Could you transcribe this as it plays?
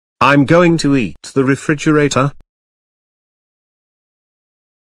I'm going to eat the refrigerator.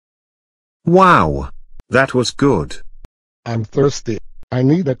 Wow. That was good. I'm thirsty. I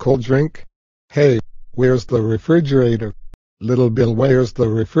need a cold drink. Hey, where's the refrigerator? Little Bill, where's the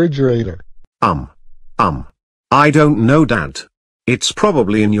refrigerator? I don't know, Dad. It's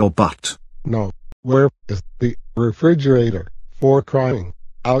probably in your butt. No, where is the refrigerator? For crying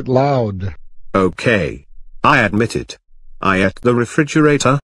out loud. Okay. I admit it. I ate the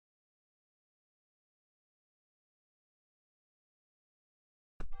refrigerator.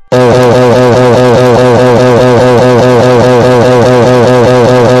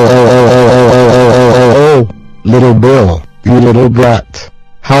 Oh, little Bill, you little brat.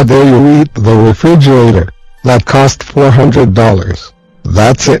 How dare you eat the refrigerator? That cost $400.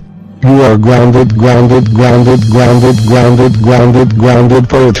 That's it. You are grounded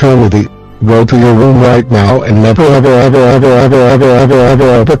for eternity. Go to your room right now and never ever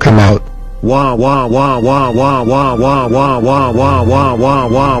come out. Wah wah wah wah wah wah wah wah wah wah wah wah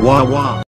wah wah wah.